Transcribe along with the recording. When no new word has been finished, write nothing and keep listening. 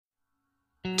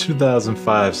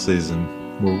2005 season,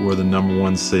 we're the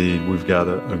 #1 seed. We've got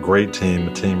a great team,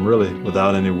 a team really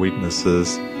without any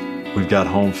weaknesses. We've got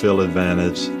home field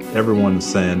advantage. Everyone is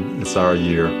saying it's our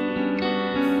year.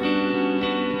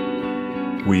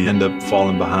 We end up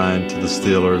falling behind to the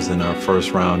Steelers in our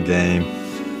first round game.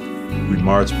 We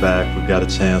march back. We've got a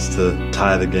chance to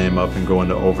tie the game up and go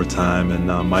into overtime. And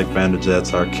Mike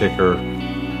Vanderjagt's our kicker,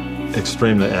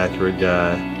 extremely accurate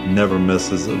guy, never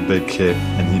misses a big kick,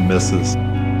 and he misses.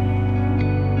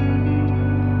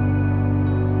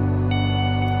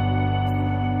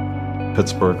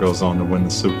 Pittsburgh goes on to win the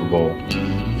Super Bowl.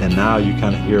 And now you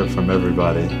kind of hear from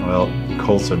everybody, well, the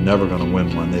Colts are never going to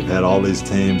win one. They've had all these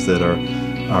teams that are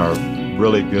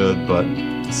really good, but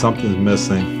something's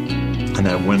missing, and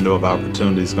that window of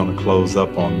opportunity is going to close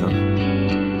up on them.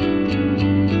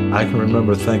 I can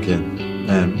remember thinking,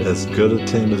 man, as good a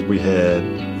team as we had,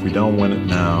 if we don't win it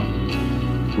now,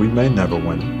 we may never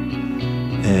win it.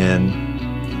 And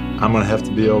I'm going to have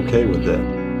to be okay with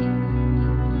that.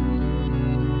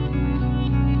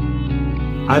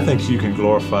 I think you can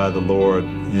glorify the Lord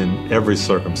in every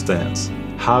circumstance.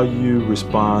 How you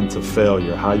respond to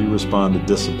failure, how you respond to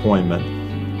disappointment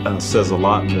says a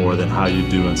lot more than how you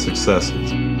do in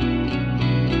successes.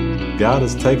 God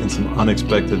has taken some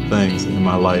unexpected things in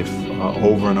my life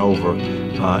over and over,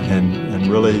 and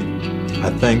really, I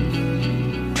think,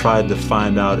 tried to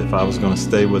find out if I was going to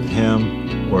stay with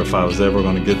Him or if I was ever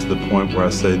going to get to the point where I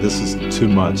say, this is too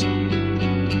much.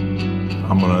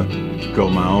 I'm going to go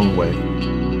my own way.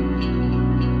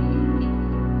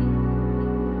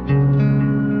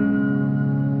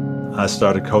 I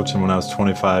started coaching when I was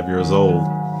 25 years old.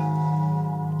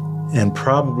 And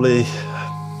probably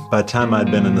by the time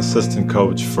I'd been an assistant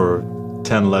coach for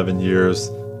 10, 11 years,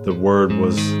 the word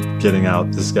was getting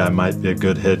out, this guy might be a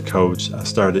good head coach. I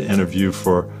started to interview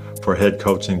for head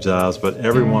coaching jobs, but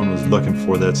everyone was looking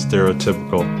for that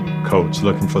stereotypical coach,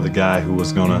 looking for the guy who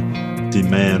was going to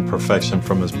demand perfection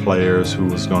from his players, who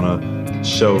was going to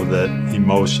show that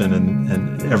emotion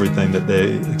and everything that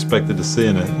they expected to see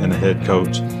in a head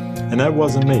coach. And that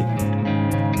wasn't me.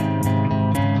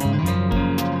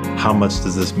 How much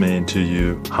does this mean to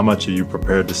you? How much are you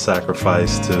prepared to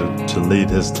sacrifice to lead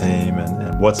his team?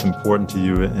 And what's important to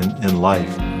you in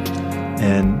life?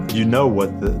 And you know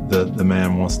what the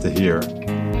man wants to hear,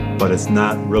 but it's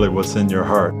not really what's in your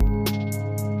heart.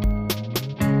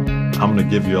 I'm going to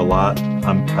give you a lot.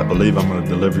 I believe I'm going to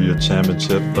deliver you a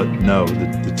championship, but no,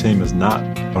 the team is not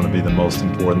going to be the most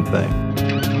important thing.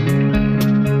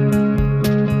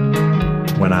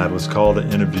 When I was called to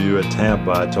interview at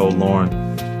Tampa, I told Lauren,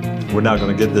 we're not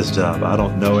going to get this job. I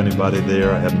don't know anybody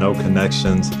there. I have no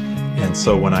connections. And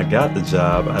so when I got the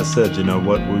job, I said, you know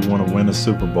what? We want to win a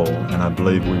Super Bowl, and I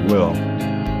believe we will.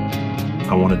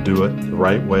 I want to do it the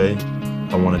right way.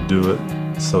 I want to do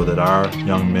it so that our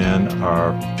young men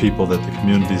are people that the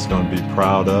community is going to be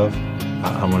proud of.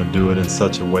 I want to do it in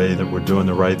such a way that we're doing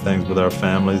the right things with our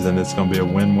families, and it's going to be a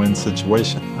win-win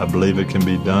situation. I believe it can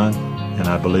be done, and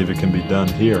I believe it can be done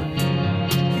here.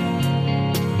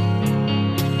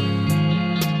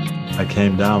 I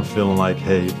came down feeling like,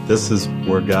 hey, this is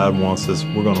where God wants us.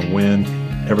 We're going to win.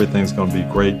 Everything's going to be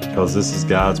great because this is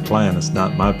God's plan. It's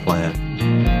not my plan.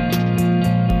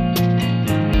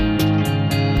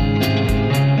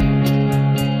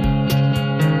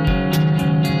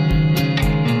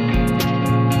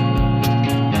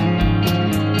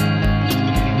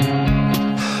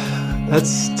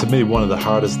 That's, to me, one of the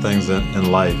hardest things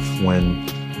in life, when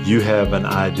you have an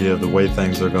idea of the way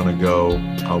things are going to go,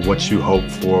 what you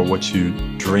hope for, what you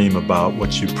dream about,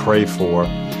 what you pray for,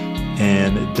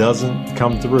 and it doesn't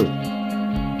come through.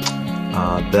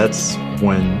 That's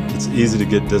when it's easy to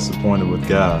get disappointed with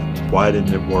God. Why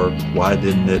didn't it work? Why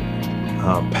didn't it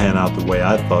pan out the way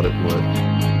I thought it would?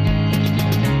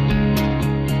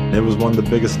 It was one of the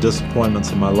biggest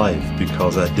disappointments in my life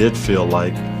because I did feel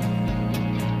like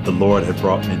the Lord had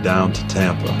brought me down to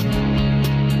Tampa.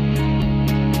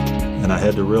 And I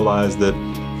had to realize that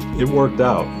it worked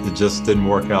out. It just didn't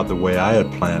work out the way I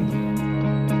had planned it.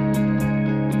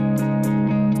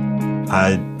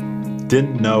 I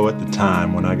didn't know at the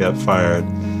time when I got fired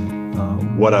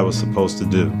what I was supposed to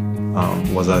do.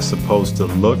 Was I supposed to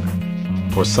look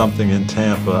for something in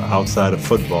Tampa outside of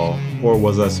football, or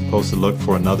was I supposed to look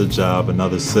for another job,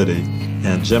 another city?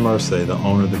 And Jim Irsay, the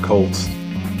owner of the Colts,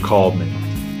 called me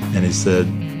and he said,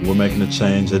 we're making a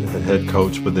change at head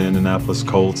coach with the Indianapolis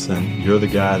Colts, and you're the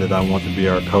guy that I want to be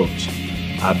our coach.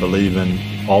 I believe in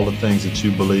all the things that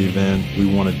you believe in.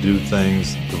 We want to do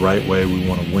things the right way. We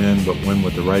want to win, but win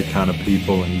with the right kind of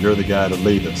people, and you're the guy to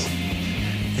lead us.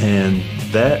 And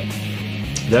that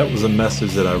that was a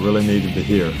message that I really needed to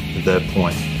hear at that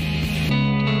point.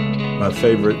 My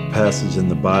favorite passage in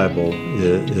the Bible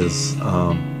is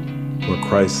where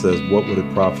Christ says, "What would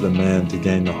it profit a man to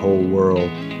gain the whole world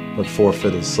but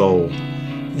forfeit his soul?"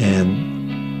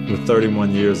 And with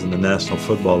 31 years in the National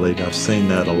Football League, I've seen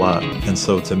that a lot. And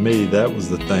so to me, that was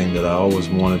the thing that I always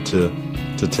wanted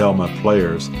to tell my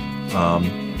players.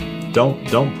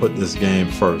 Don't put this game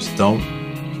first.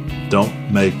 Don't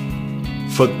make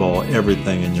football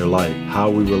everything in your life. How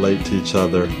we relate to each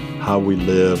other, how we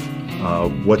live,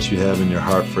 what you have in your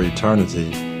heart for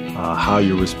eternity, how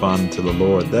you respond to the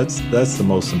Lord. That's the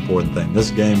most important thing.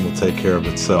 This game will take care of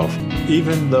itself.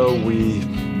 Even though we,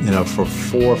 for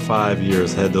 4 or 5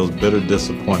 years had those bitter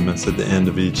disappointments at the end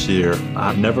of each year,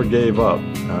 I never gave up.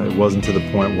 It wasn't to the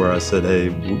point where I said, hey,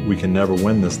 we can never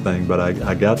win this thing, but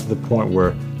I got to the point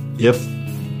where if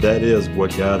that is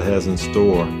what God has in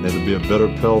store, it'll be a bitter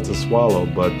pill to swallow,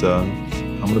 but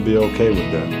I'm going to be okay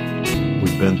with that.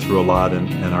 We've been through a lot,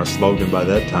 and our slogan by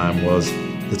that time was,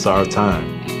 it's our time.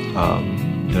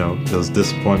 Those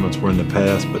disappointments were in the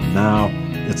past, but now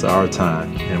it's our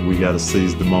time, and we got to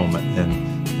seize the moment,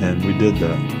 and we did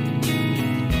that.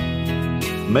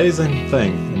 Amazing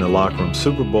thing in the locker room.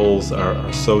 Super Bowls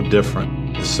are so different.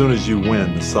 As soon as you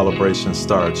win, the celebration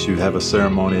starts. You have a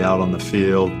ceremony out on the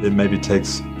field. It maybe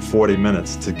takes 40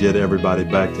 minutes to get everybody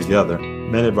back together.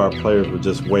 Many of our players were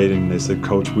just waiting. They said,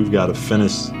 "Coach, we've got to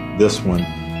finish this one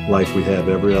like we have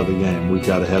every other game. We've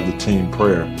got to have the team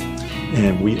prayer."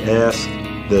 And we asked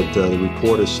that the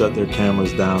reporters shut their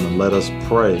cameras down and let us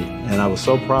pray. And I was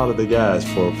so proud of the guys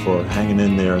for hanging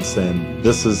in there and saying,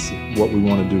 this is what we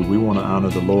want to do. We want to honor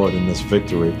the Lord in this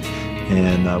victory.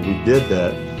 And we did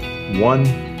that. One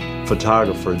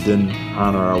photographer didn't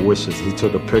honor our wishes. He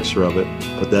took a picture of it,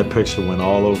 but that picture went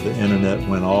all over the internet,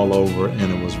 went all over,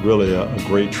 and it was really a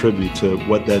great tribute to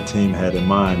what that team had in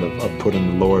mind of putting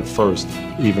the Lord first,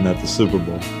 even at the Super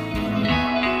Bowl.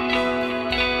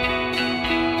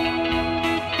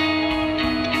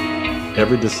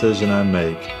 Every decision I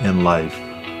make in life,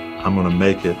 I'm going to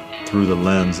make it through the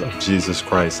lens of Jesus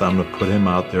Christ. I'm going to put him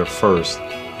out there first,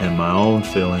 and my own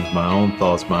feelings, my own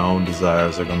thoughts, my own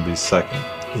desires are going to be second.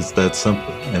 It's that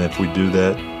simple. And if we do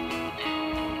that,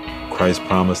 Christ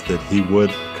promised that he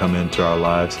would come into our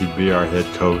lives, he'd be our head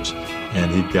coach,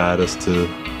 and he'd guide us to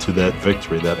that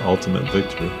victory, that ultimate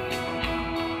victory.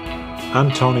 I'm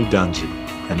Tony Dungy,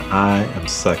 and I am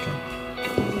second.